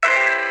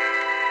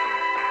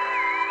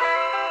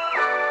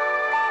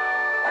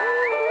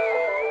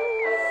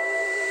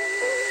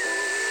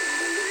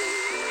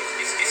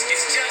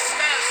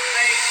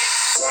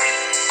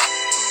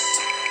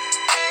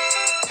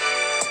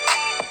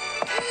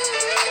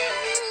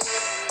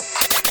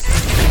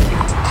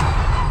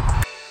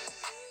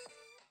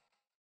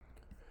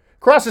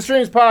Cross the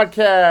Streams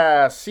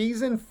podcast,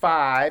 season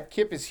 5.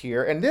 Kip is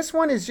here, and this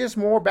one is just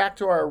more back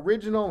to our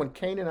original when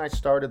Kane and I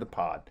started the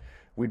pod.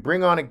 We'd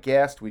bring on a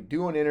guest, we'd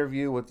do an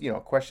interview with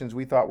questions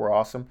we thought were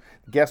awesome.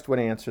 The guest would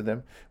answer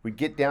them. We'd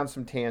get down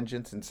some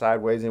tangents and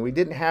sideways, and we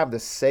didn't have the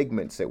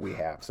segments that we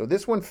have. So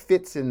this one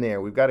fits in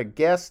there. We've got a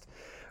guest,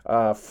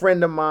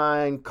 friend of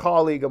mine,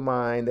 colleague of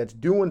mine that's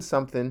doing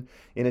something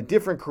in a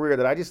different career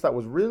that I just thought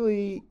was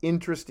really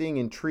interesting,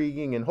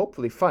 intriguing, and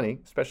hopefully funny,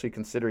 especially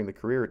considering the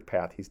career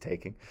path he's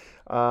taking.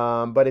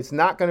 But it's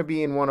not going to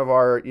be in one of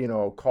our,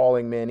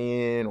 calling men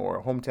in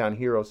or hometown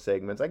hero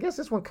segments. I guess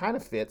this one kind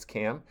of fits,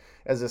 Cam,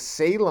 as a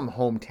Salem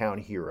hometown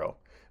hero.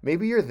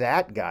 Maybe you're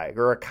that guy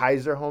or a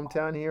Kaiser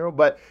hometown hero.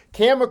 But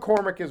Cam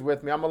McCormick is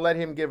with me. I'm going to let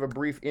him give a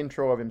brief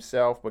intro of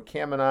himself. But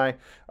Cam and I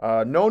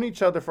known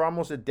each other for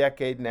almost a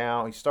decade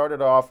now. He started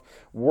off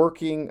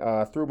working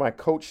through my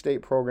Coach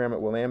State program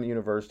at Willamette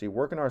University,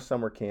 working our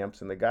summer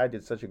camps. And the guy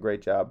did such a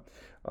great job.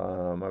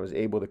 I was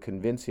able to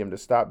convince him to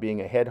stop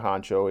being a head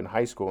honcho in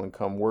high school and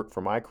come work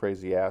for my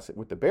crazy ass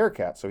with the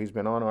Bearcats. So he's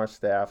been on our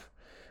staff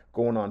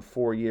going on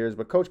 4 years.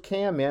 But Coach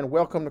Cam, man,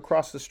 welcome to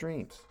Cross the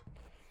Streams.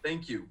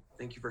 Thank you.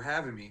 Thank you for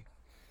having me.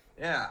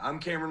 Yeah, I'm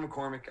Cameron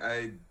McCormick.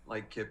 I,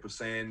 like Kip was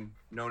saying,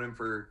 known him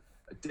for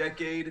a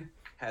decade,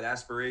 had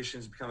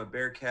aspirations to become a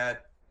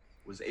Bearcat,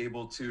 was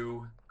able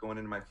to going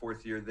into my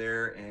 4th year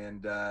there,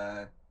 and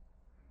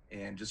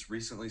just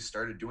recently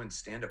started doing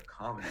stand-up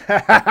comedy.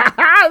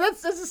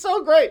 This is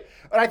so great.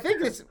 But I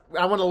think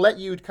I want to let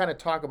you kind of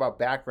talk about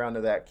background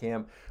of that,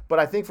 Cam. But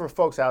I think for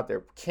folks out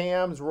there,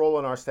 Cam's role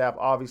in our staff,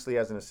 obviously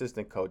as an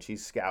assistant coach,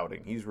 he's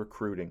scouting, he's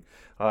recruiting,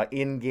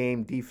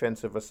 in-game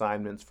defensive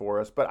assignments for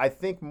us. But I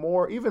think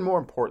even more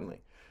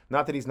importantly,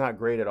 not that he's not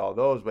great at all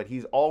those, but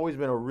he's always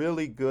been a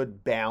really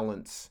good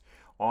balance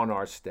on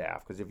our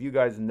staff. Because if you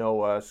guys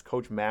know us,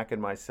 Coach Mack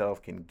and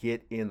myself can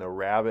get in the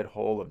rabbit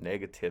hole of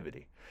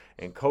negativity.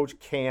 And Coach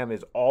Cam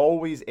is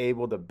always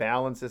able to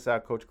balance this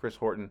out. Coach Chris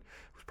Horton,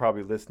 who's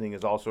probably listening,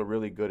 is also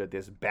really good at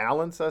this.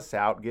 Balance us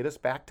out, get us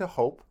back to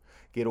hope,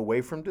 get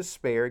away from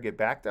despair, get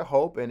back to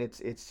hope. And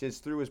it's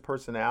just through his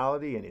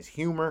personality and his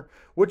humor,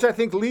 which I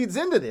think leads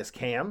into this,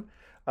 Cam.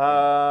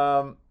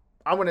 Everybody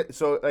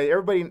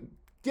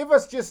give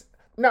us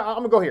I'm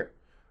going to go here.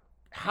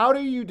 How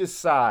do you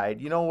decide,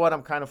 you know what,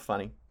 I'm kind of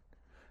funny,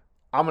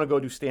 I'm going to go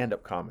do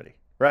stand-up comedy,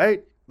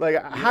 right?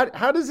 Like,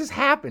 how does this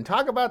happen?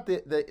 Talk about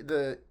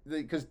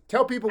because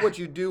tell people what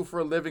you do for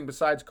a living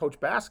besides coach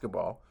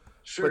basketball.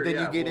 Sure. But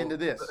then you get into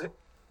this.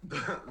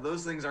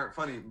 Those things aren't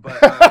funny, but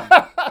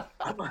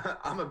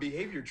I'm a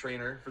behavior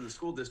trainer for the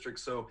school district,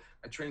 so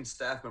I train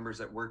staff members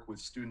that work with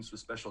students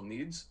with special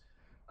needs.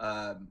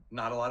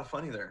 Not a lot of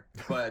funny there,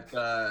 but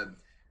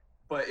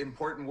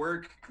important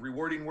work,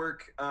 rewarding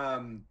work.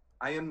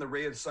 I am the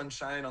ray of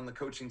sunshine on the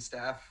coaching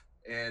staff,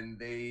 and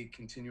they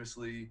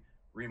continuously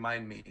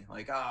remind me,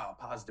 like,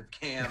 positive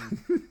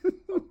Cam.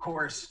 Of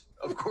course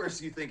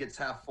you think it's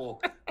half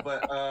full.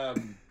 But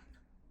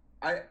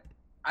I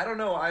don't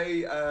know.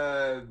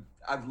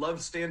 I've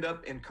loved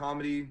stand-up and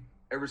comedy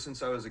ever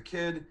since I was a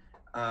kid.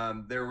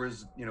 There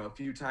was, a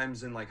few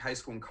times in like high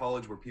school and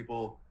college where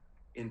people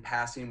in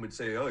passing would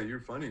say, "Oh,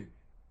 you're funny.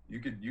 You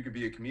could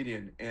be a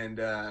comedian."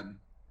 And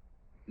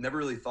never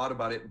really thought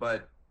about it,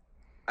 but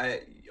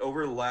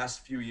over the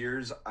last few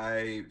years,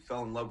 I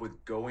fell in love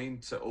with going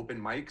to open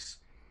mics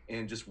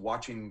and just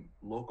watching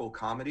local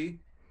comedy,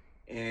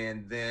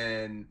 and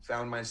then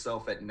found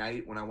myself at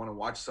night when I want to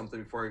watch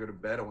something before I go to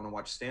bed, I want to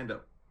watch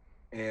stand-up.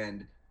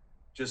 And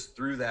just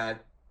through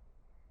that,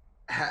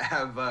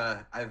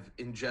 I've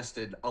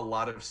ingested a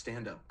lot of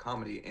stand-up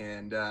comedy,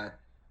 and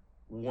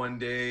one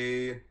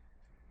day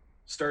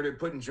started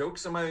putting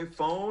jokes on my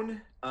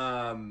phone.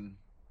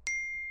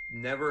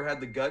 Never had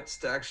the guts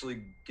to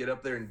actually get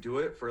up there and do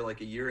it for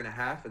like a year and a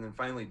half, and then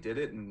finally did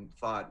it and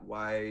thought,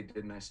 why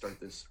didn't I start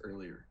this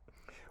earlier?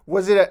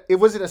 Was it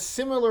a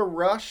similar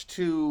rush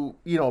to,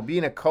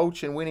 being a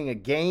coach and winning a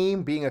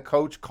game, being a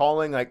coach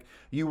calling, like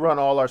you run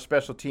all our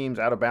special teams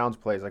out of bounds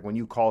plays, like when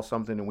you call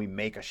something and we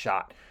make a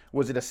shot?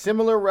 Was it a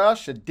similar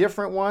rush, a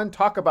different one?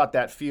 Talk about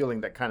that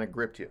feeling that kind of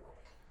gripped you.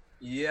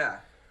 Yeah.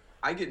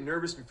 I get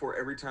nervous before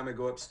every time I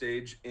go up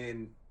stage,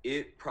 and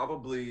it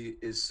probably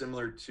is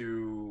similar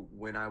to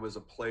when I was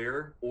a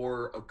player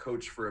or a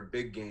coach for a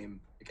big game.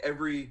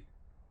 Like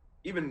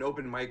even an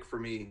open mic for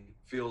me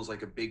feels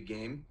like a big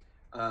game.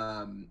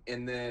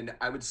 And then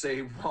I would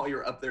say while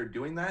you're up there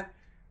doing that,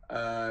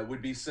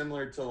 would be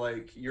similar to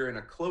like you're in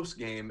a close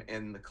game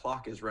and the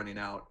clock is running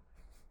out.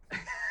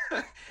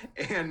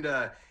 And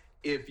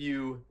if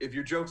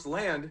your jokes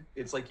land,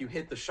 it's like you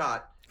hit the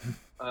shot.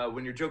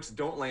 When your jokes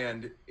don't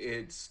land,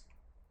 it's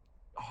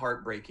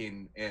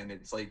heartbreaking, and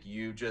it's like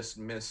you just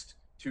missed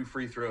 2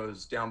 free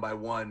throws down by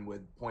 1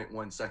 with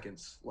 0.1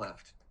 seconds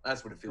left.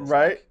 That's what it feels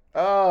right? Like.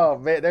 Oh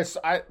man, this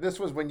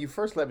was when you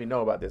first let me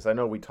know about this. I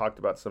know we talked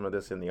about some of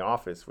this in the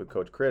office with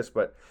Coach Chris,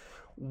 but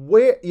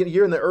where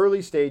you're in the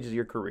early stages of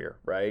your career,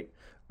 right?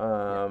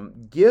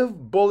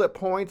 Give bullet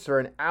points or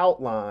an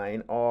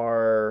outline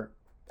or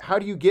how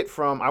do you get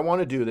from I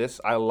want to do this,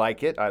 I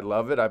like it, I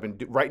love it, I've been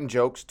writing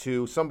jokes,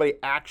 to somebody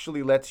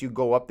actually lets you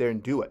go up there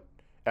and do it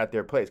at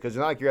their place? Because it's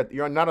not like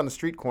you're not on the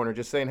street corner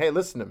just saying, hey,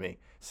 listen to me,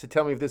 so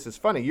tell me if this is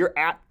funny. You're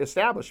at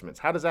establishments.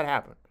 How does that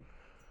happen?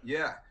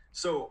 Yeah.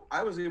 So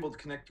I was able to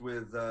connect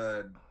with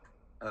a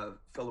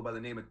fellow by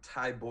the name of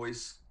Ty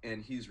Boyce,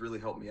 and he's really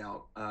helped me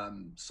out.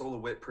 Solar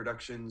Wit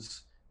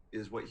Productions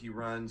is what he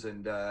runs,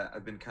 and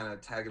I've been kind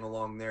of tagging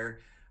along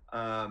there.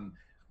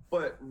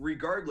 But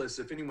regardless,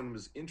 if anyone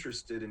was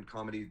interested in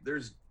comedy,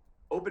 there's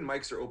open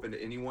mics are open to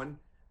anyone,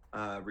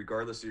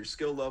 regardless of your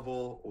skill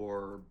level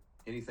or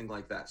anything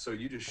like that. So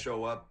you just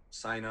show up,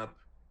 sign up,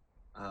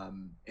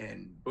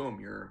 and boom,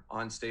 you're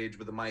on stage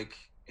with a mic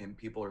and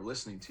people are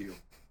listening to you.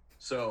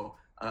 So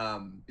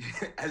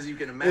as you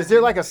can imagine, is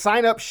there like a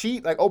sign up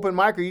sheet, like open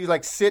mic, or you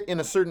like sit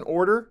in a certain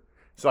order?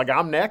 So like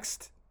I'm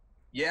next.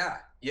 Yeah.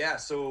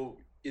 So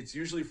it's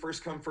usually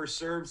first come, first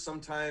served.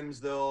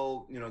 Sometimes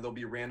they'll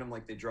be random,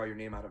 like they draw your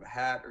name out of a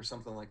hat or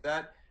something like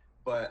that.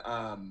 But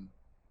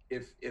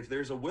if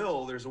there's a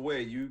will, there's a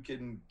way. You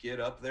can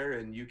get up there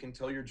and you can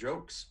tell your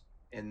jokes,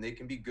 and they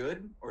can be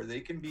good, or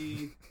they can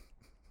be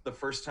the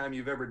first time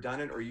you've ever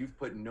done it, or you've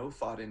put no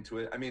thought into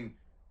it. I mean,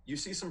 you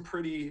see some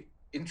pretty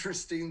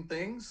interesting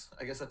things.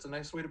 I guess that's a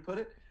nice way to put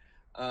it.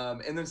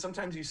 And then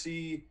sometimes you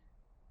see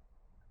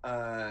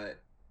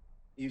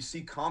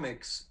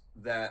comics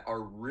that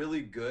are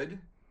really good,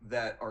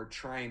 that are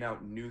trying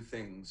out new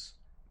things.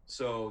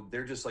 So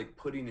they're just like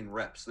putting in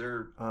reps.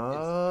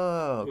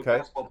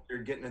 Okay. They're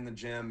getting in the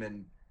gym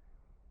and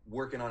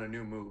working on a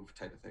new move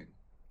type of thing.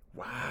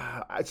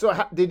 Wow.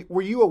 So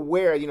were you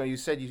aware, you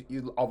said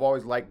you I've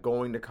always liked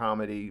going to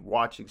comedy,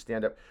 watching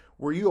stand up.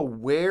 Were you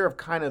aware of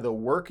kind of the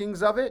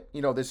workings of it?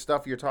 This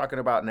stuff you're talking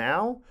about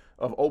now,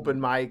 of open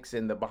mics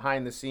and the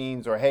behind the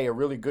scenes, or hey, a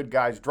really good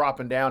guy's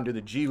dropping down to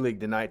the G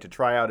League tonight to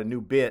try out a new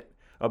bit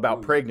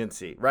about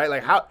pregnancy, right?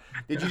 Like, how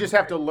did you just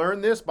have to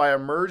learn this by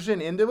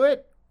immersion into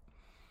it?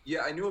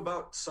 Yeah, I knew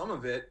about some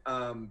of it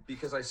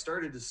because I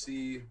started to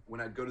see,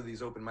 when I'd go to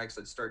these open mics,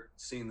 I'd start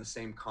seeing the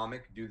same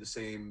comic do the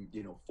same,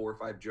 4 or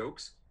 5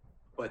 jokes,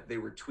 but they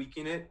were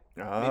tweaking it.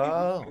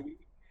 Oh. Maybe.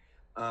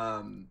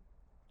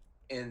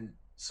 And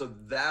so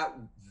that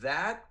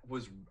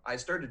was, I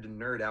started to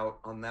nerd out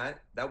on that.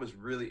 That was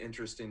really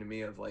interesting to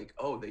me, of like,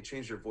 oh, they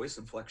changed their voice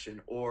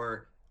inflection,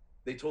 or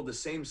they told the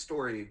same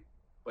story,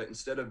 but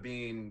instead of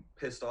being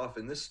pissed off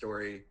in this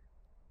story,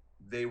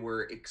 they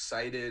were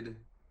excited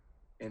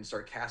and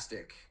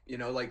sarcastic,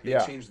 like they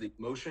changed the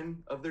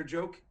emotion of their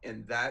joke,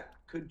 and that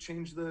could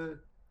change the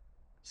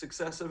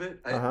success of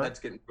it. That's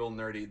getting real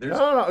nerdy.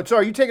 No. So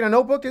are you taking a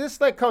notebook to this?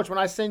 Like, Coach, when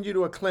I send you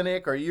to a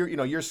clinic, or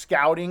you're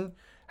scouting,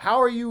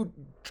 how are you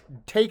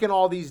taking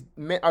all these?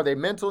 Are they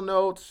mental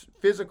notes,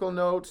 physical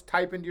notes,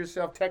 typing to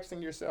yourself,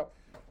 texting yourself?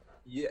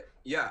 Yeah.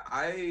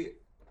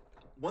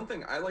 One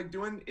thing I like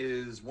doing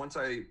is, once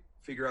I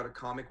figure out a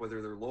comic,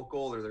 whether they're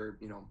local or they're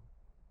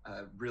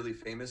really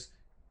famous,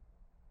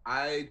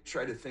 I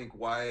try to think,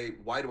 why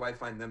do I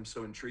find them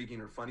so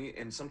intriguing or funny?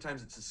 And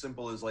sometimes it's as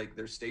simple as like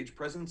their stage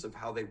presence, of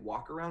how they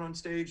walk around on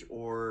stage,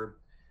 or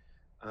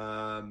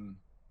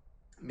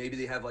maybe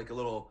they have like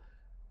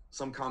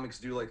some comics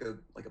do like a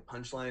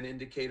punchline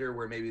indicator,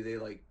 where maybe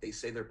they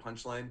say their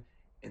punchline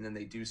and then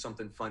they do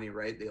something funny,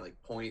 right? They like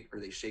point, or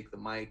they shake the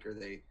mic, or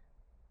they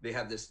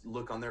have this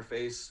look on their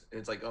face,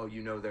 and it's like, oh,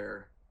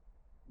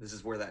 this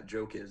is where that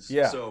joke is.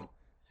 Yeah. So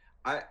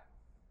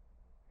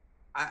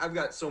I've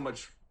got so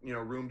much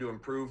room to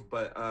improve,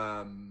 but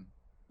I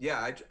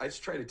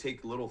just try to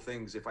take little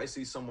things. If I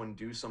see someone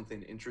do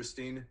something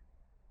interesting,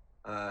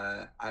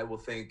 I will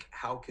think,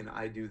 how can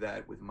I do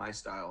that with my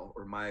style,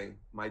 or my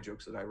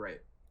jokes that I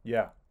write?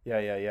 Yeah.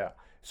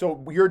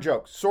 So your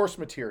jokes, source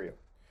material,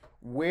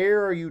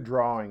 where are you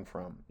drawing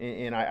from?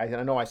 And I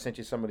know I sent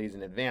you some of these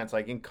in advance.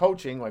 Like in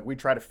coaching, like we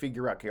try to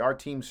figure out, okay, our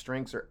team's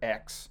strengths are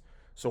X,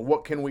 so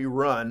what can we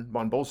run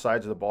on both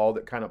sides of the ball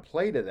that kind of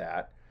play to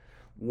that?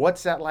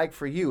 What's that like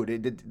for you? Do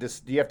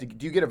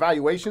you get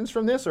evaluations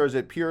from this, or is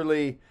it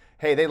purely,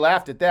 hey, they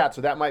laughed at that,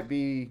 so that might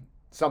be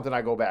something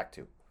I go back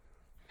to?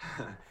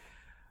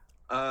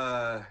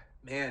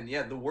 Man,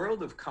 yeah, the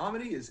world of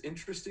comedy is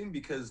interesting,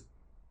 because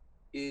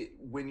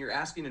when you're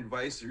asking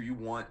advice, or you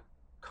want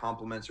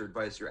compliments or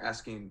advice, you're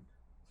asking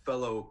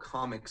fellow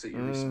comics that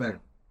you respect.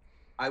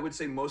 I would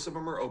say most of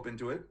them are open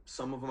to it.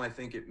 Some of them, I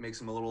think it makes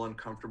them a little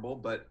uncomfortable,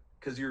 but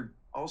because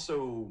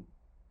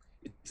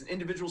it's an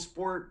individual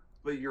sport,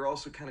 but you're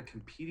also kind of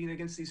competing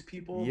against these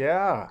people.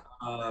 Yeah.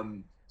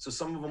 So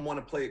some of them want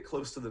to play it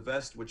close to the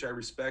vest, which I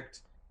respect.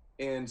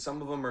 And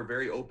some of them are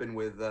very open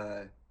with,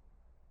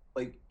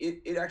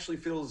 it actually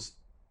feels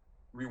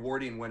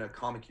rewarding when a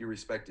comic you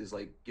respect is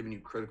like giving you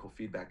critical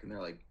feedback, and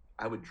they're like,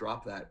 I would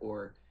drop that,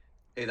 or,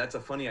 hey, that's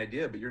a funny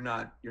idea, but you're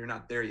not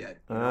there yet.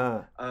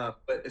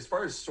 But as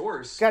far as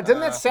source, God, doesn't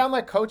that sound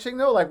like coaching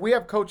though? Like, we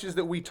have coaches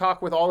that we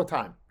talk with all the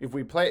time. If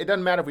we play, it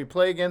doesn't matter if we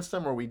play against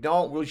them or we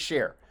don't, we'll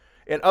share.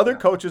 And other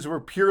coaches were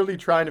purely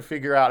trying to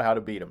figure out how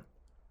to beat them.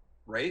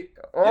 Right?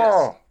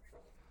 Oh.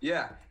 Yes.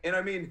 Yeah. And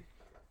I mean,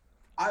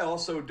 I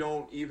also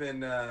don't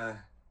even,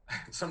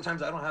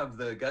 sometimes I don't have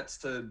the guts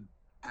to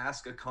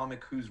ask a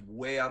comic who's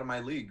way out of my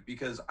league,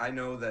 because I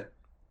know that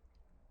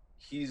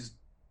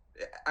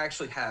I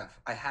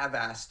have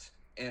asked,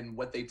 and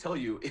what they tell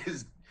you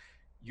is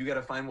you got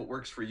to find what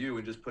works for you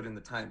and just put in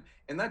the time.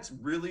 And that's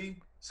really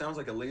sounds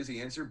like a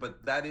lazy answer,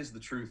 but that is the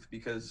truth,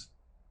 because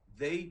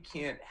they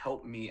can't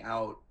help me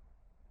out,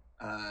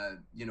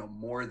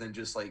 more than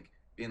just like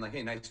being like,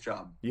 hey, nice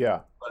job. Yeah.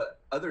 But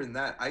other than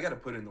that, I got to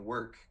put in the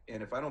work.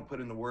 And if I don't put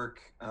in the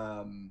work,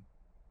 and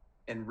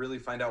really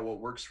find out what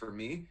works for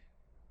me,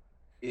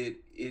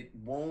 it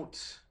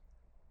won't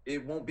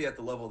be at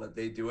the level that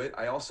they do it.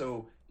 I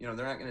also, they're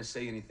not going to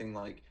say anything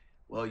like,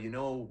 well,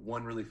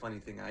 one really funny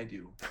thing I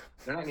do.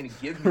 They're not going to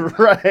give me that,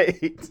 right,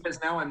 because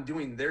now I'm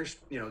doing their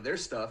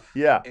stuff.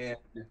 Yeah. And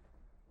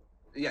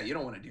yeah, you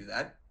don't want to do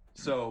that.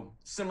 So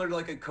similar to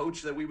like a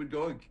coach that we would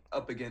go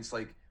up against,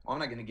 like, I'm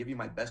not going to give you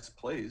my best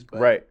plays, but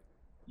right,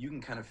 you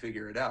can kind of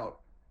figure it out.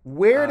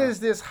 Where does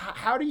this,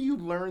 how do you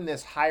learn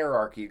this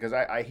hierarchy? Because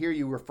I hear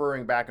you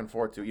referring back and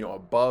forth to,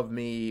 above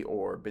me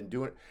or been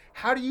doing,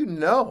 how do you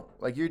know?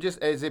 Like,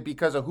 is it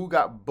because of who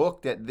got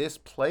booked at this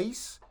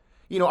place?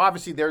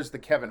 Obviously there's the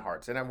Kevin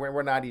Harts, and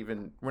we're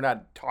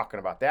not talking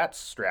about that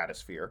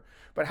stratosphere,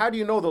 but how do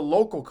you know the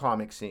local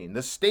comic scene,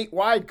 the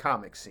statewide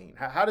comic scene?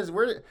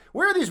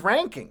 Where are these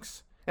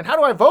rankings? And how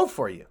do I vote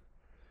for you?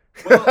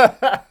 Well,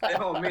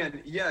 oh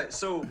man. Yeah.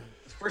 So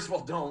first of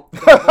all, don't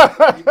but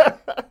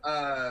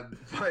I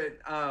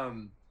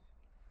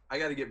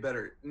got to get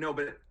better. No,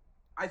 but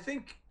I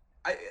think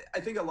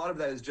a lot of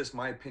that is just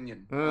my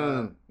opinion.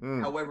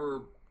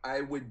 However,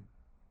 I would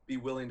be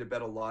willing to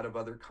bet a lot of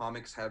other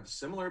comics have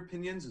similar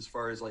opinions, as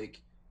far as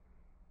like,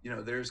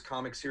 there's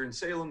comics here in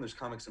Salem, there's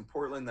comics in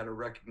Portland that are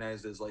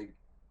recognized as like,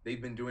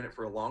 they've been doing it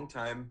for a long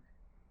time.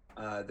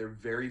 They're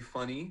very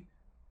funny.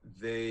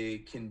 They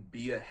can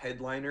be a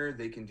headliner.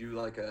 They can do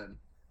like a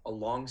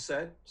long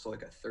set, so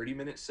like a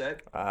 30-minute set.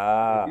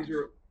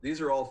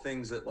 These are all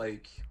things that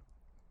like,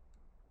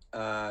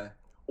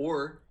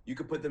 or you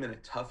could put them in a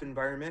tough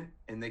environment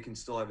and they can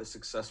still have a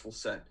successful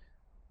set.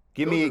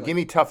 Give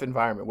me tough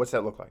environment. What's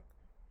that look like?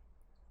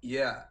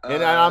 Yeah.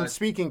 And I'm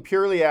speaking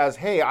purely as,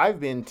 hey,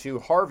 I've been to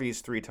Harvey's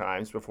 3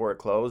 times before it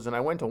closed, and I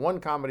went to one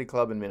comedy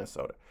club in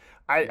Minnesota.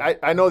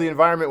 I know the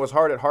environment was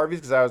hard at Harvey's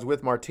because I was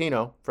with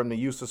Martino from the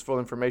Useless Full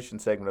Information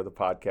segment of the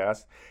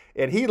podcast,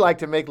 and he'd like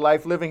to make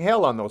life living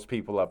hell on those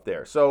people up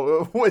there.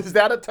 So is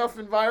that a tough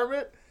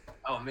environment?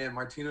 Oh, man,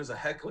 Martino's a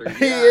heckler. Yeah.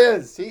 He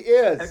is.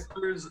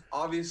 Hecklers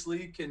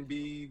obviously can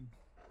be,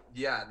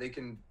 they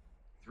can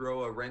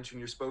throw a wrench in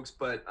your spokes.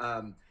 But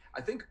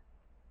I think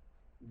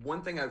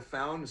one thing I've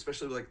found,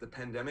 especially like the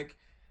pandemic,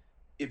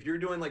 if you're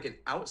doing like an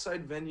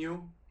outside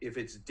venue, if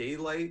it's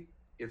daylight,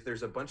 if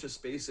there's a bunch of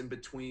space in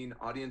between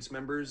audience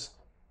members,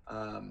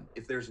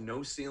 if there's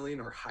no ceiling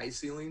or high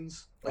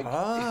ceilings, like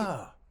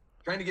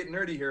trying to get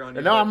nerdy here on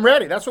you. No, I'm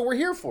ready. That's what we're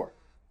here for.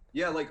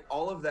 Yeah, like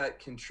all of that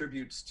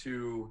contributes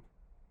to,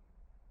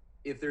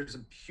 if there's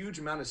a huge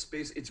amount of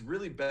space, it's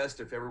really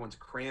best if everyone's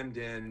crammed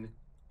in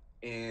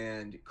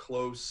and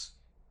close,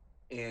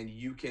 and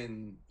you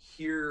can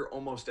hear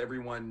almost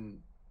everyone,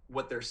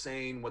 what they're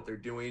saying, what they're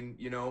doing,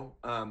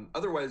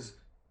 otherwise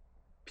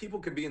people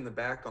could be in the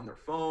back on their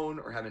phone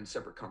or having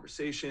separate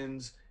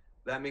conversations.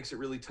 That makes it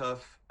really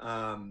tough.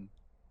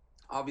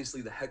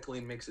 Obviously the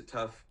heckling makes it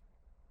tough.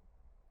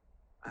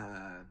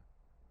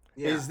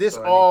 Is this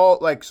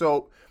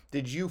so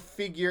did you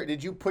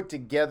put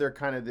together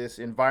kind of this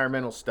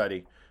environmental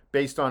study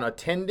based on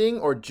attending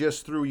or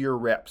just through your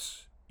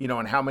reps,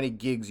 and how many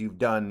gigs you've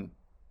done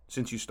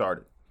since you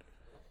started?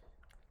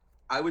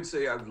 I would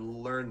say I've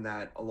learned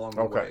that along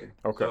the way.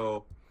 Okay.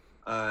 So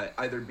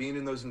either being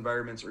in those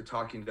environments or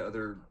talking to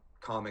other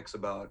comics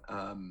about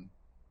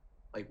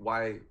like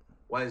why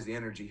is the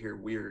energy here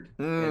weird,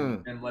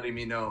 and letting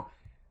me know,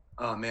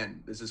 oh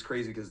man, this is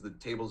crazy because the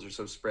tables are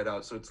so spread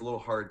out, so it's a little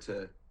hard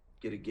to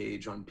get a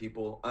gauge on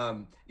people.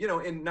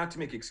 And not to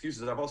make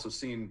excuses, I've also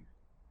seen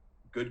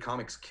good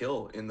comics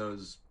kill in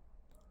those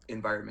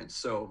environments,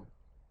 so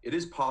it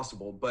is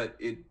possible, but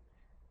it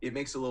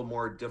makes it a little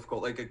more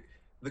difficult. Like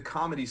the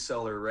Comedy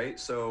Cellar, right?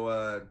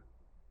 So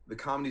the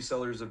Comedy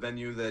Cellar is a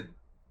venue that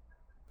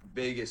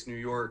Vegas, New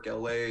York,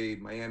 LA,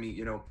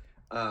 Miami,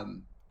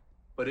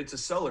 but it's a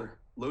cellar,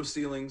 low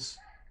ceilings,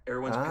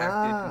 everyone's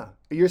packed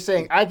in. You're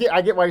saying, I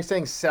get why you're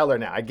saying cellar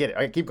now. I get it.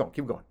 All right, keep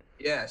going.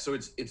 Yeah, so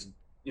it's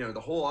the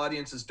whole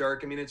audience is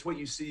dark. I mean, it's what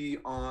you see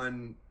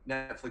on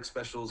Netflix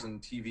specials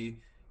and TV.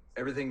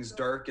 Everything's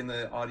dark in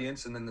the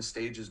audience, and then the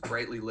stage is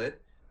brightly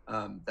lit.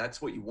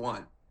 That's what you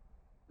want.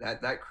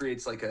 That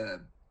creates like a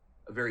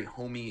very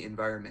homey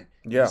environment.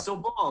 Yeah. It's still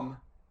bomb.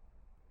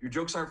 Your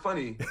jokes aren't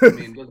funny. I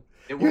mean,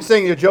 you're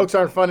saying your jokes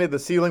aren't funny, the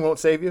ceiling won't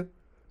save you?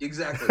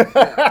 Exactly.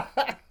 Yeah.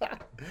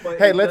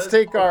 Hey, let's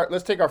take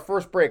our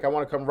first break. I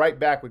want to come right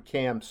back with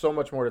Cam. So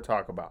much more to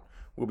talk about.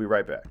 We'll be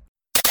right back.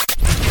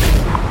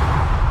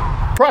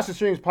 Across the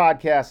Streams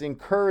podcast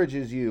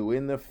encourages you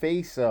in the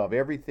face of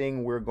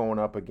everything we're going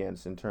up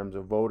against in terms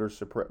of voter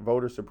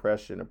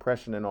suppression,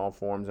 oppression in all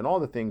forms, and all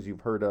the things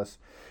you've heard us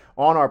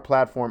on our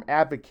platform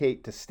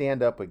advocate to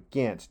stand up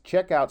against.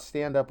 Check out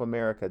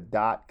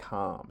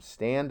standupamerica.com,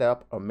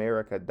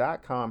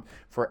 standupamerica.com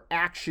for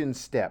action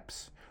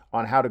steps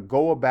on how to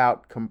go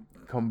about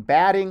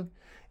combating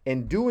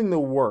and doing the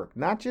work,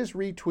 not just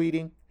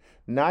retweeting,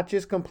 not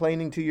just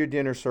complaining to your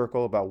dinner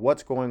circle about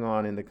what's going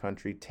on in the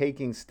country,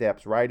 taking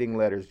steps, writing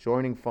letters,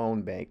 joining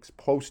phone banks,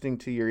 posting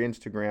to your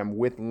Instagram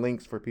with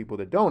links for people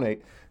to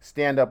donate,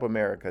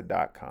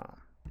 standupamerica.com.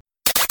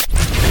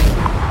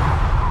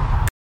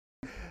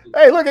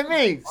 Hey, look at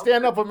me,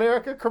 Stand Up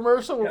America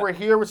commercial. We're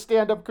here with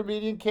stand-up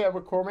comedian Cam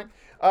McCormick.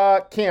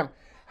 Cam,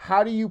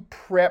 how do you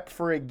prep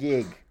for a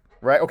gig,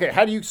 right? Okay,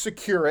 how do you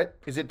secure it?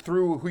 Is it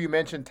through who you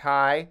mentioned,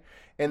 Ty?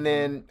 And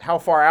then how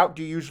far out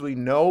do you usually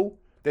know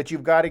that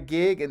you've got a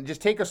gig? And just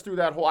take us through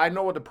that whole, I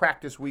know what the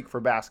practice week for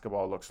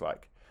basketball looks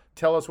like.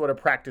 Tell us what a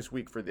practice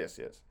week for this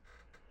is.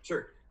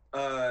 Sure.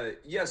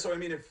 Yeah, so I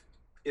mean,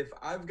 if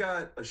I've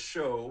got a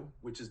show,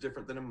 which is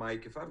different than a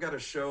mic, if I've got a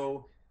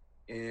show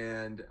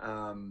and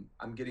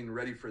I'm getting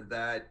ready for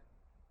that,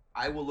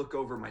 I will look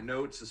over my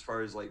notes as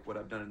far as like what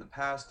I've done in the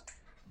past,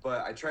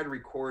 but I try to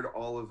record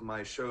all of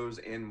my shows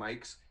and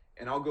mics,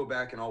 and I'll go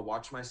back and I'll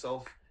watch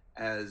myself,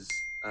 as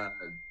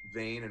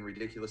vain and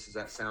ridiculous as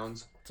that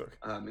sounds. Okay.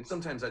 And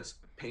sometimes that's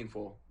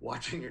painful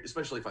watching it,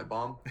 especially if I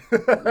bomb.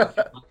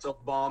 Watching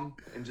myself bomb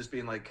and just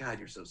being like, God,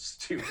 you're so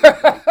stupid.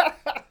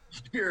 Like,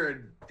 you're a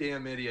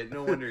damn idiot.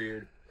 No wonder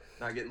you're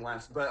not getting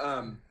laughs. But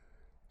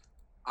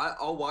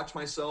I'll watch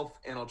myself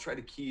and I'll try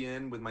to key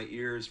in with my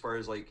ear as far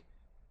as like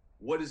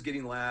what is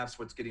getting laughs,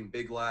 what's getting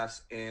big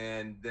laughs,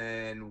 and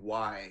then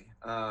why.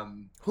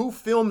 Who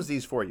films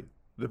these for you?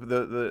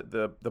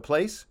 The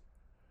place?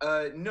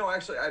 No,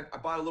 actually, I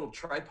bought a little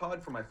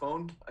tripod for my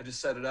phone. I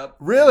just set it up.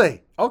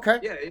 Really?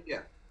 Okay.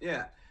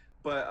 Yeah.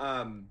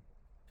 But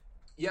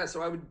yeah.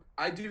 So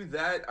I do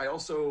that. I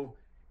also,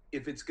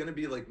 if it's gonna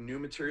be like new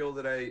material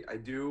that I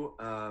do,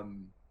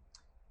 kind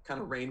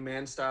of Rain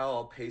Man style,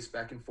 I'll pace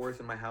back and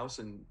forth in my house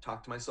and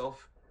talk to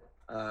myself.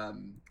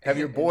 Have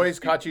your boys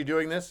caught you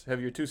doing this?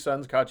 Have your two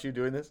sons caught you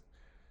doing this?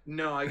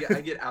 No, I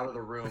get out of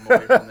the room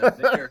away from them.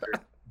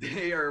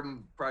 They are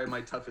probably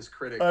my toughest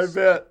critics. I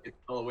bet. Get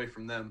all away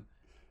from them.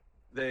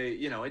 They,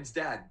 it's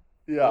dad.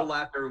 Yeah. They'll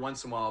laugh every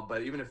once in a while,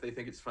 but even if they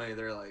think it's funny,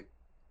 they're like,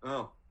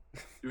 "Oh,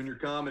 doing your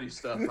comedy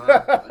stuff,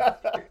 huh?"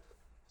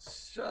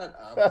 Shut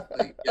up.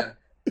 Like, yeah.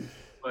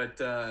 But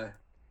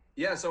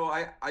yeah, so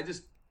I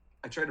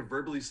try to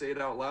verbally say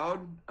it out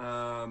loud.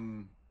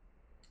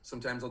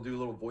 Sometimes I'll do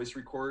little voice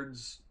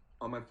records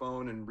on my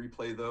phone and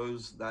replay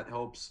those. That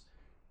helps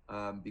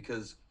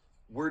because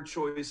word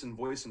choice and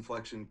voice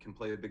inflection can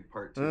play a big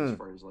part too, as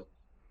far as like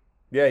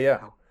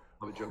how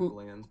a joke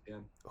lands. Yeah.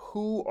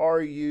 Who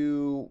are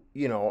you?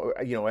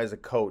 As a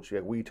coach,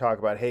 we talk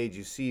about, hey, did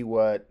you see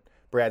what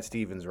Brad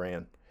Stevens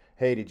ran?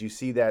 Hey, did you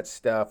see that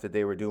stuff that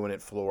they were doing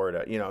at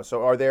Florida?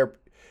 So are there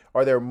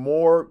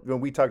more? When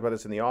we talked about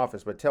this in the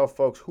office, but tell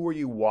folks, who are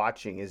you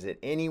watching? Is it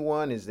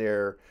anyone? Is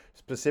there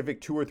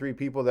specific 2 or 3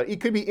 people that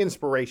it could be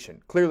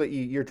inspiration? Clearly,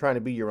 you're trying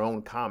to be your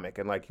own comic,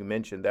 and like you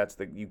mentioned,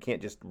 you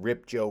can't just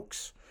rip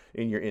jokes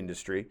in your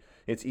industry.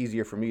 It's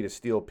easier for me to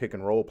steal pick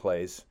and roll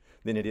plays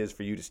than it is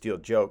for you to steal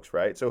jokes,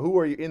 right? So who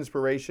are your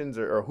inspirations,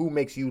 or who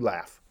makes you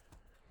laugh?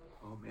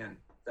 Oh man,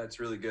 that's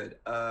really good.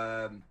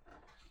 Oh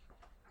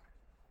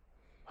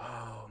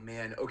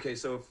man. Okay,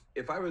 so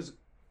if I were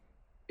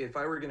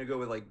gonna go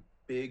with like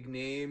big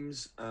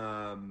names,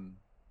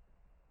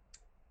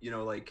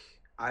 like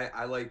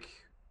I like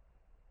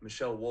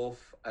Michelle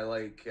Wolf, I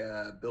like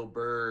Bill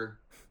Burr,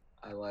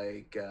 I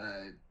like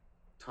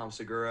Tom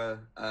Segura,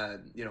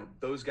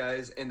 those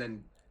guys, and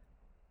then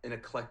an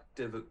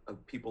eclectic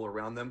of people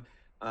around them.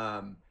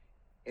 And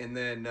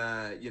then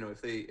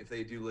if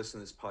they do listen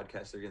to this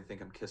podcast, they're gonna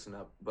think I'm kissing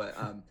up. But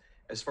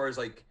as far as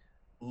like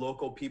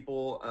local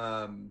people,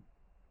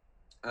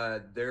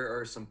 there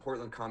are some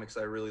Portland comics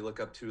I really look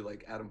up to,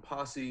 like Adam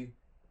Posse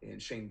and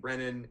Shane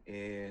Brennan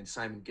and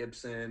Simon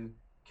Gibson,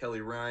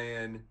 Kelly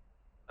Ryan,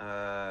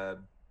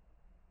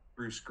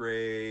 Bruce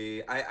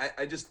Gray.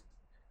 I just,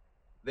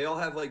 they all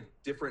have like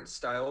different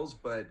styles,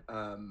 but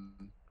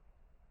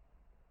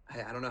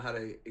I don't know how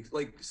to,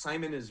 like,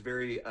 Simon is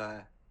very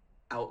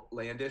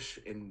outlandish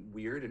and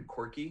weird and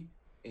quirky,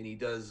 and he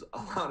does a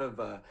lot of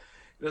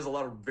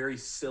very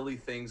silly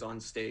things on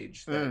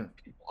stage that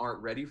people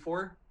aren't ready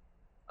for.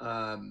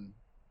 And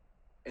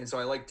so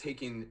I like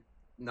taking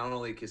not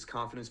only his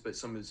confidence, but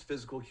some of his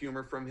physical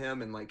humor from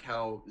him and like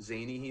how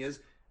zany he is.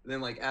 And then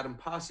like Adam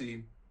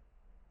Posse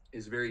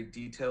is very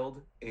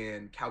detailed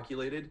and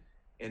calculated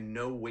and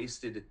no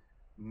wasted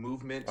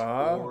movement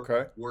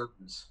or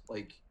words.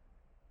 Like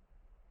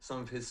some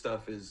of his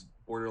stuff is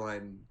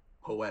borderline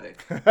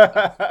poetic.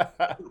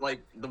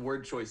 Like the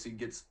word choice he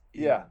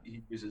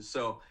uses.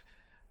 So,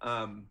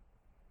 I'm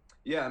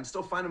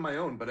still finding my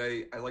own, but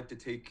I like to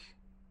take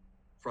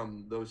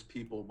from those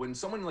people. When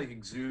someone like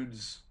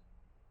exudes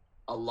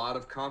a lot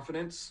of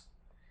confidence,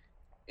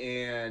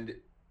 and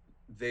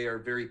they are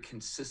very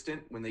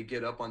consistent when they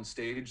get up on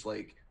stage.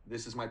 Like,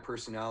 this is my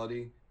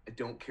personality. I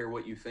don't care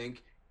what you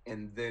think.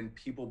 And then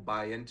people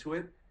buy into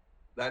it.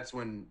 That's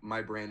when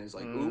my brain is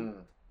like, ooh,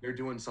 they're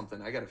doing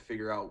something. I got to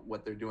figure out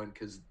what they're doing,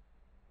 because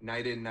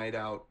night in, night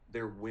out,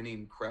 they're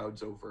winning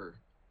crowds over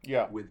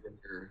Yeah. with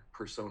their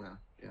persona.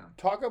 Yeah.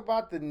 Talk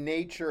about the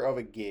nature of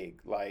a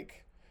gig,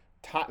 like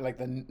like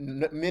the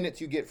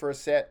minutes you get for a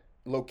set,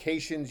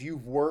 locations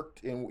you've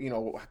worked in,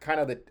 kind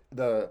of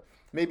the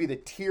maybe the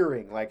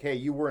tiering, like, hey,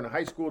 you were in a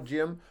high school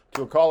gym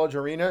to a college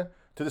arena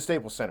to the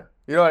Staples Center.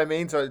 You know what I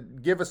mean? So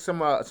give us some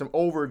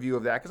overview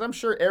of that, because I'm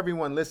sure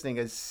everyone listening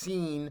has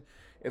seen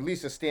at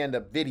least a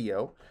stand-up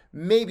video,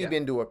 maybe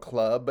been to a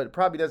club, but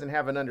probably doesn't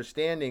have an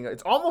understanding.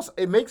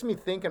 It makes me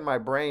think in my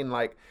brain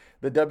like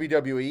the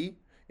WWE,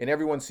 and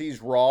everyone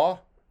sees Raw,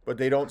 but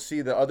they don't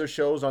see the other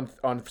shows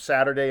on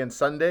Saturday and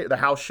Sunday, the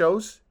house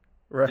shows,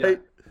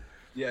 right?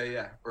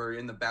 Yeah. Or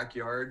in the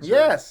backyards.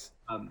 Yes.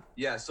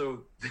 Yeah.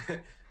 So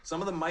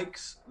some of the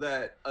mics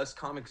that us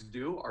comics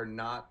do are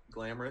not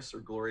glamorous or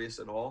glorious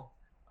at all.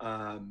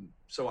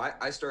 So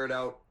I started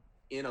out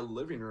in a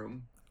living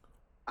room.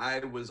 I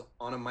was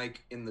on a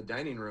mic in the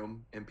dining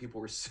room, and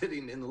people were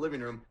sitting in the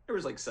living room. There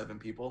was like 7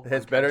 people.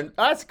 That's better.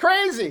 That's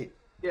crazy.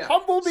 Yeah.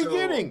 Humble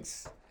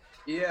beginnings.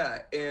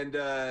 Yeah. And,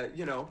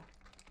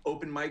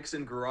 open mics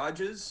in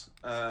garages,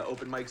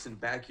 open mics in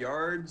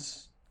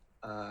backyards.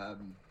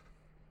 And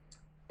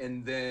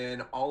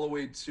then all the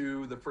way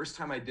to the first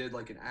time I did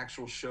like an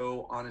actual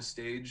show on a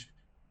stage,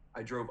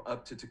 I drove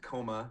up to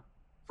Tacoma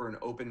for an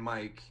open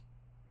mic,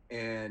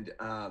 and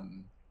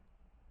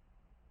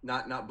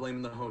not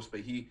blaming the host, but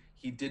he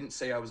didn't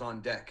say I was on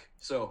deck.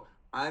 So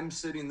I'm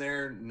sitting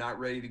there not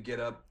ready to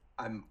get up.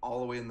 I'm all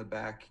the way in the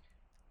back.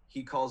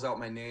 He calls out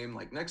my name,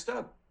 like, next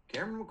up,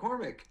 Cameron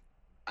McCormick.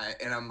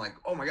 And I'm like,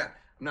 oh my God,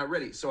 I'm not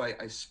ready. So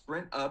I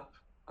sprint up.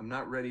 I'm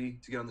not ready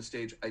to get on the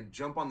stage. I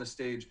jump on the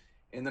stage,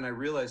 and then I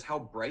realize how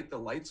bright the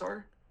lights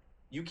are.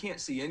 You can't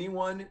see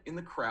anyone in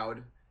the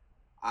crowd.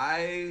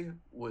 I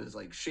was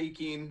like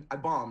shaking. I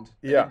bombed.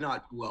 Yeah. I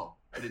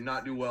did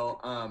not do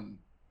well.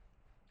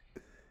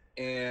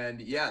 And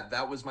yeah,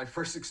 that was my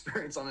first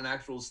experience on an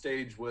actual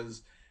stage.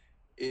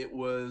 They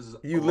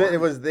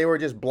were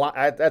just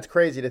blind. That's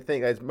crazy to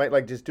think. It's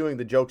like just doing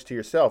the jokes to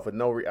yourself with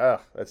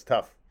that's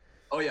tough.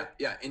 Oh yeah.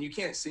 And you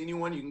can't see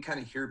anyone. You can kind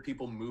of hear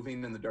people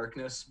moving in the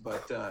darkness,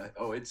 but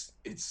it's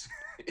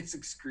it's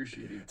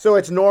excruciating. So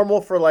it's normal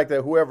for like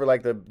whoever,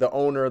 like the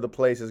owner of the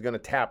place is going to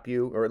tap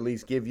you, or at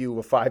least give you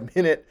a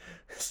 5-minute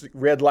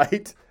red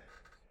light.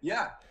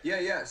 Yeah.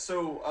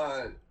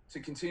 So to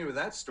continue with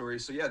that story,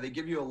 so yeah, they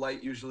give you a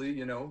light usually,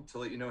 to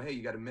let you know, hey,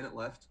 you got a minute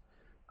left.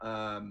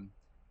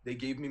 They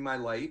gave me my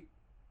light.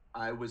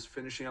 I was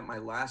finishing up my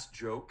last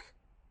joke,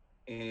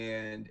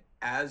 and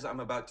as I'm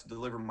about to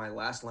deliver my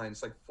last line,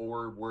 it's like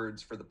 4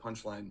 words for the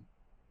punchline.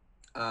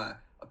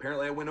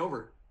 Apparently I went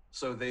over.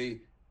 So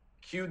they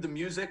cued the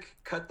music,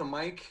 cut the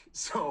mic.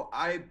 So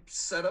I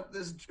set up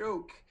this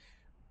joke,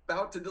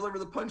 about to deliver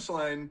the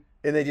punchline.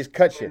 And they just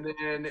cut you. And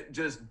then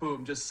just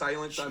boom, just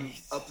silence. Jeez. I'm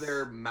up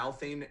there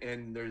mouthing,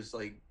 and there's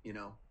like,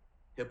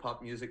 hip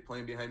hop music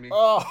playing behind me.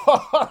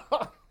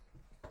 Oh.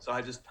 So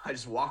I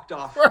just walked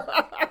off.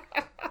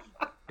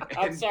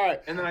 I'm sorry.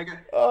 And then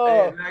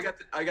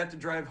I got to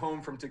drive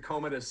home from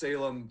Tacoma to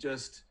Salem,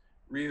 just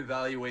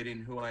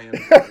reevaluating who I am.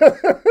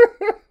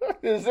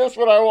 Is this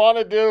what I want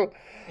to do?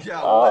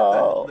 Yeah, what the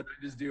hell did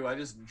I just do? I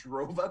just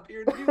drove up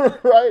here to do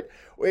that? Right.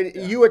 Wait,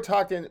 yeah. You had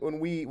talked when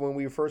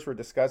we first were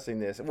discussing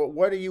this.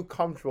 What are you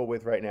comfortable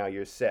with right now?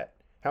 Your set?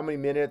 How many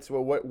minutes?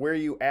 Where are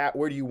you at?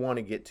 Where do you want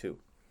to get to?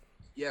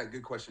 Yeah,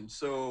 good question.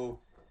 So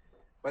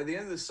by the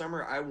end of the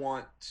summer, I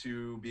want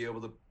to be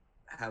able to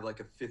have like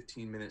a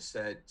 15-minute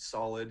set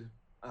solid.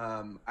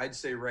 I'd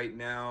say right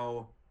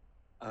now,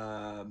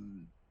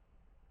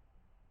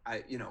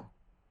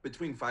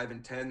 between 5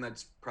 and 10,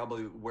 that's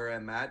probably where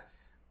I'm at.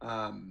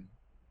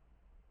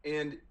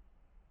 And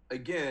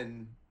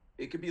again,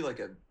 it could be like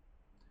a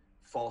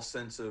false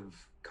sense of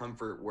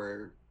comfort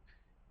where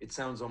it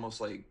sounds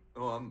almost like,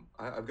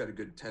 I've got a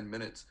good 10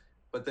 minutes,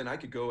 but then I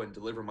could go and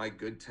deliver my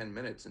good 10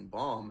 minutes and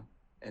bomb.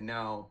 And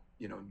now,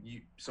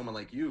 someone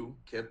like you,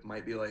 Kip,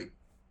 might be like,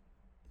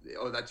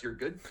 oh, that's your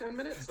good 10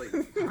 minutes? Like,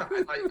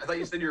 I thought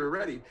you said you were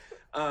ready.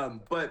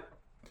 But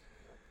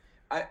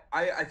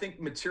I think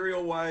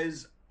material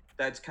wise,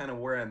 that's kind of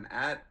where I'm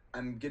at.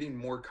 I'm getting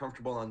more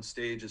comfortable on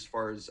stage as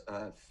far as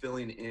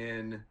filling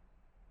in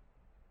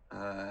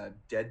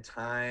dead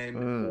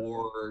time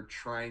or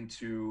trying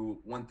to,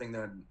 one thing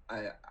that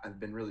I've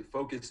been really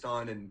focused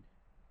on and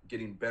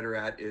getting better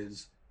at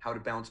is how to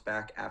bounce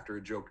back after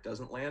a joke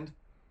doesn't land.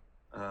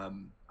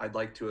 I'd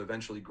like to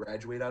eventually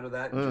graduate out of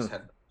that and just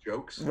have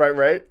jokes.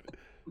 Right.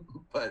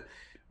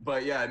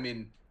 But yeah, I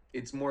mean,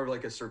 it's more of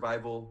like a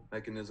survival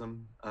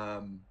mechanism.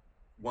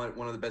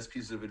 One of the best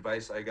pieces of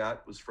advice I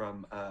got was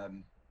from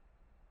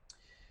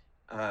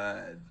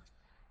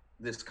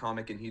this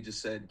comic, and he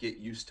just said, get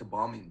used to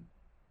bombing.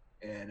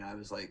 And I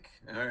was like,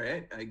 all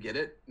right, I get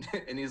it.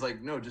 And he's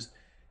like, no, just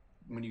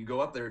when you go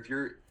up there, if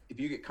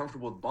you get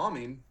comfortable with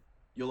bombing,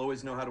 you'll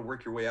always know how to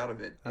work your way out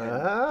of it. And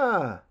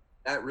Ah.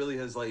 that really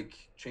has like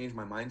changed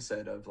my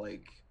mindset of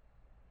like,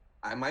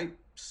 I might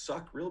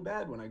suck real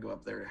bad when I go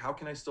up there. How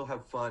can I still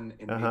have fun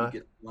and maybe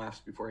get laughs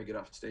before I get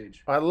off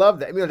stage? I love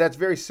that. That's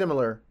very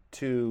similar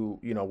to,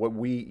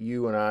 what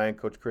you and I and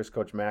Coach Chris,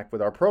 Coach Mac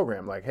with our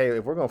program. Like, hey,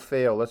 if we're going to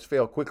fail, let's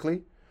fail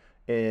quickly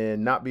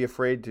and not be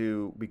afraid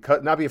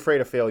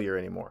of failure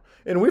anymore.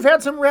 And we've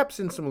had some reps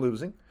and some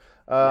losing.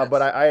 Yes.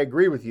 But I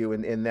agree with you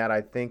in that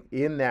I think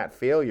in that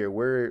failure,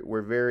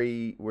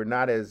 we're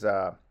not as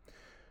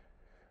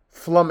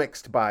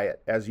flummoxed by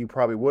it as you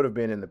probably would have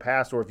been in the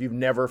past, or if you've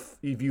never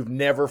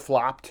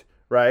flopped,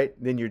 right?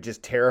 Then you're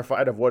just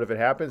terrified of what if it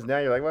happens. Now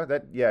you're like, well,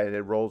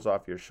 it rolls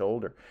off your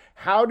shoulder.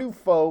 How do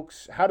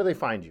they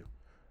find you?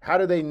 How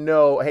do they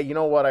know, hey, you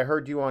know what, I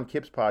heard you on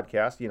Kip's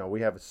podcast.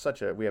 We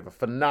have a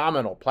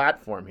phenomenal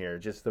platform here,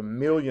 just the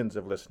millions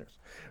of listeners.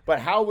 But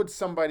how would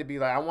somebody be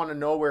like, I want to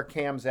know where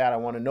Cam's at, I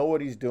want to know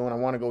what he's doing, I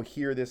want to go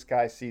hear this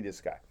guy, see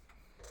this guy?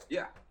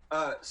 Yeah.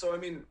 So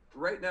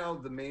right now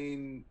the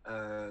main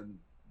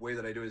way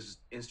that I do is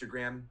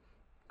Instagram.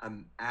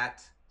 I'm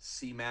at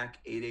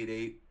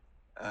CMAC888.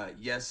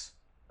 Yes,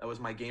 that was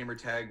my gamer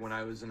tag when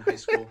I was in high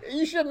school.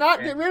 You should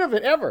not get rid of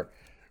it ever.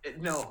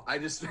 No, I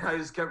just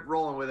kept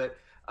rolling with it.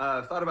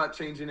 Thought about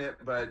changing it,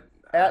 but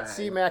at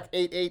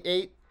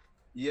CMAC888.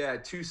 Yeah,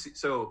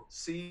 so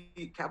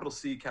capital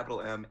C,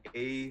 capital M,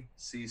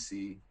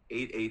 ACC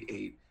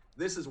 888.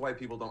 This is why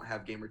people don't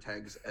have gamer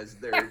tags as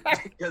their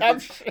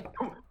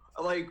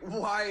like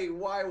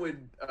why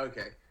would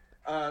okay.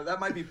 That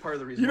might be part of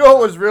the reason. You know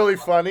what was really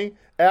funny?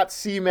 At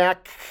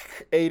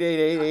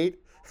CMAC8888.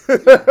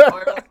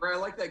 I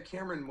like that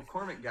Cameron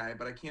McCormick guy,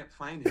 but I can't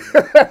find him.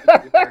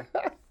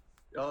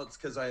 Well, it's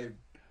because I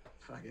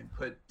fucking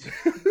put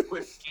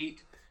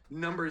 8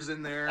 numbers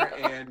in there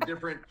and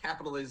different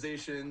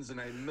capitalizations, and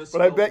I missed.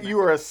 But I bet you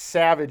were a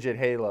savage at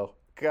Halo.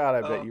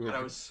 God, I bet you were.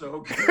 I was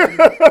so good.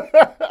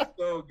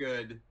 So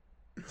good.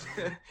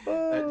 That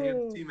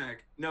damn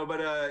T-Mac. No, but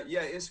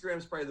yeah,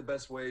 Instagram's probably the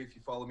best way. If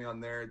you follow me on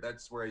there,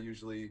 that's where I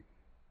usually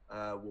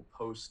will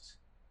post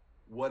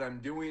what I'm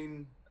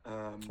doing.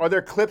 Are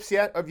there clips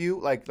yet of you,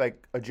 like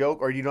a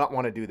joke, or do you not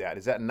want to do that?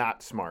 Is that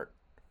not smart?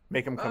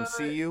 Make them come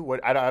see you?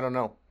 What? I don't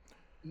know.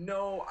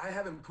 No, I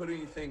haven't put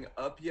anything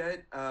up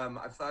yet.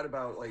 I've thought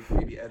about like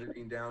maybe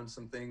editing down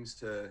some things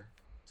to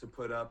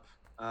put up.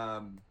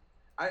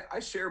 I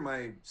share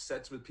my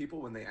sets with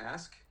people when they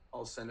ask.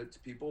 I'll send it to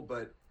people,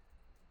 but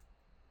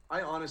I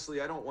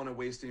don't want to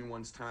waste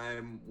anyone's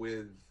time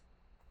with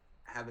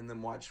having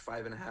them watch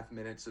 5.5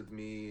 minutes of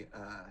me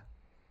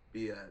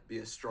be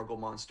a struggle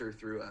monster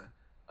through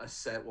a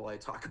set while I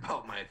talk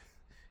about my,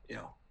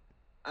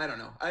 I don't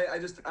know.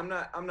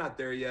 I'm not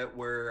there yet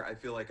where I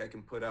feel like I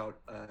can put out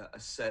a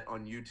set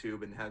on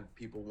YouTube and have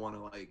people want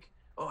to like,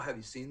 oh, have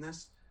you seen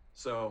this?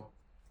 So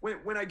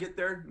when I get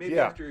there, maybe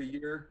after a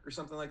year or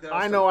something like that.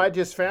 I know I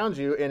just found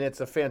you, and it's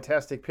a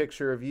fantastic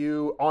picture of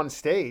you on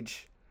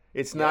stage.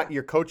 It's not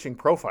your coaching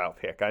profile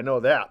pic. I know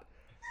that.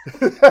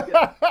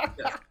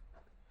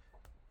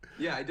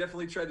 Yeah, I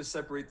definitely tried to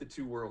separate the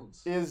two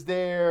worlds. Is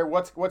there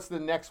what's the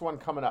next one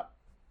coming up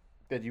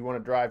that you want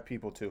to drive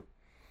people to?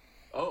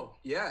 Oh,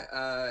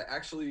 yeah.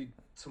 Actually,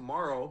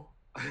 tomorrow,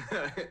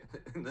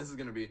 this is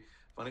going to be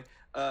funny.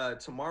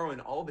 Tomorrow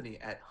in Albany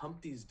at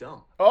Humpty's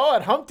Dump. Oh,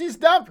 at Humpty's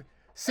Dump.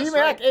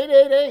 CMAC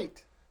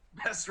 888.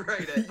 That's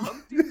right, at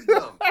Humpty's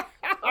Dump.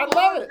 I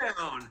love it.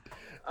 Down.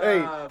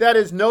 Hey, that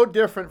is no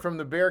different from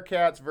the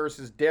Bearcats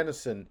versus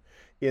Denison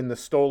in the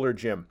Stoller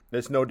gym.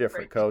 It's no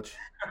different, Coach.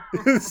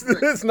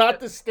 It's not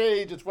the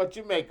stage. It's what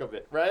you make of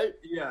it, right?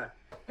 Yeah.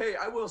 Hey,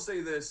 I will say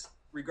this.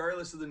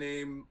 Regardless of the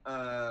name,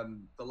 the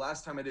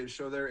last time I did a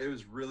show there, it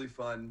was really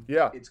fun.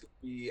 Yeah. It's going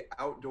to be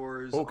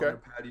outdoors on a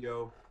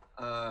patio.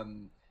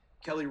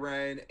 Kelly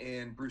Ryan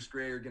and Bruce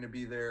Gray are going to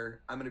be there.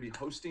 I'm going to be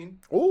hosting.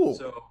 Ooh.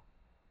 So,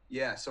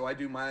 yeah. So I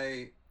do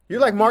my... You're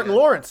like Martin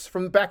Lawrence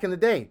from back in the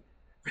day.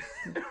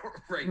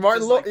 Right.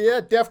 Martin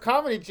Def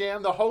Comedy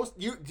Jam, the host.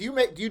 Do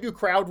you do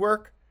crowd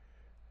work?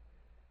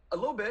 A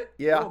little bit.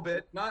 Yeah. A little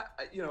bit. Not,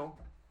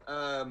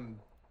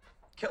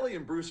 Kelly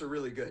and Bruce are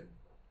really good.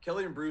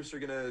 Kelly and Bruce are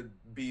going to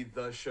be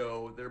the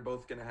show. They're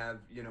both going to have,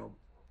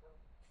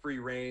 free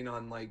reign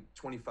on like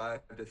 25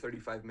 to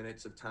 35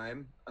 minutes of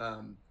time.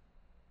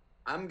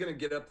 I'm going to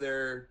get up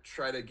there,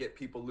 try to get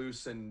people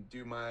loose and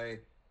do my,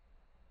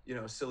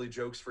 silly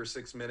jokes for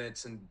 6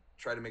 minutes and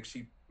try to make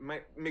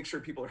sure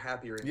people are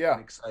happier and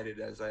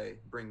excited as I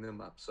bring them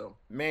up. So,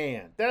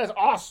 man, that is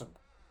awesome.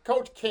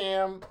 Coach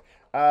Cam,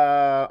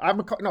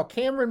 Cameron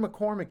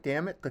McCormick,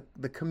 damn it.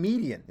 The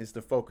comedian is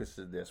the focus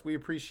of this. We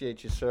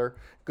appreciate you, sir.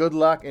 Good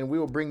luck, and we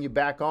will bring you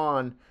back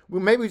on.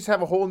 Maybe just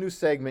have a whole new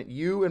segment,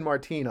 you and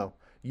Martino.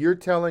 You're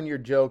telling your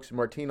jokes, and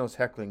Martino's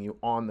heckling you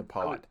on the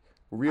pod.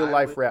 Real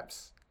life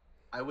reps.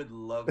 I would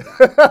love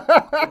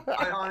that.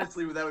 I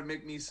honestly, that would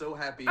make me so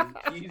happy.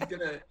 He's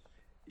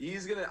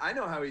gonna. I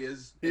know how he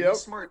is. He's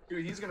smart too.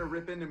 He's gonna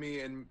rip into me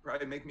and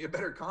probably make me a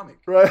better comic.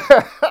 Right.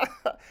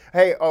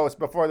 Hey,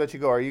 before I let you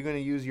go, are you gonna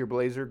use your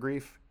Blazer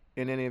grief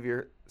in any of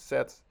your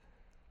sets?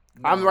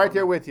 No, I'm right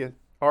there with you.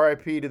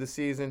 R.I.P. to the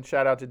season.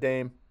 Shout out to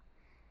Dame.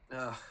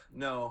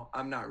 No,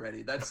 I'm not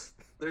ready.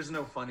 There's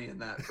no funny in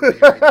that for me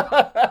right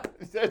now.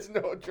 There's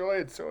no joy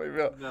in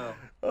Sawyer. No.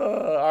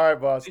 All right,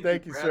 boss.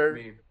 Thank you, sir.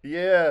 Me.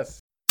 Yes.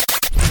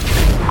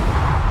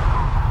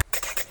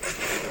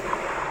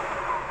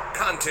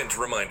 Content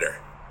reminder.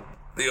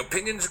 The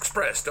opinions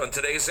expressed on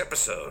today's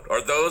episode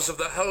are those of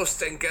the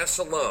host and guests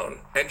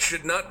alone and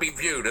should not be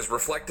viewed as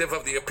reflective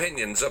of the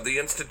opinions of the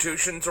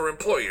institutions or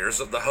employers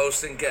of the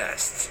host and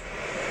guests.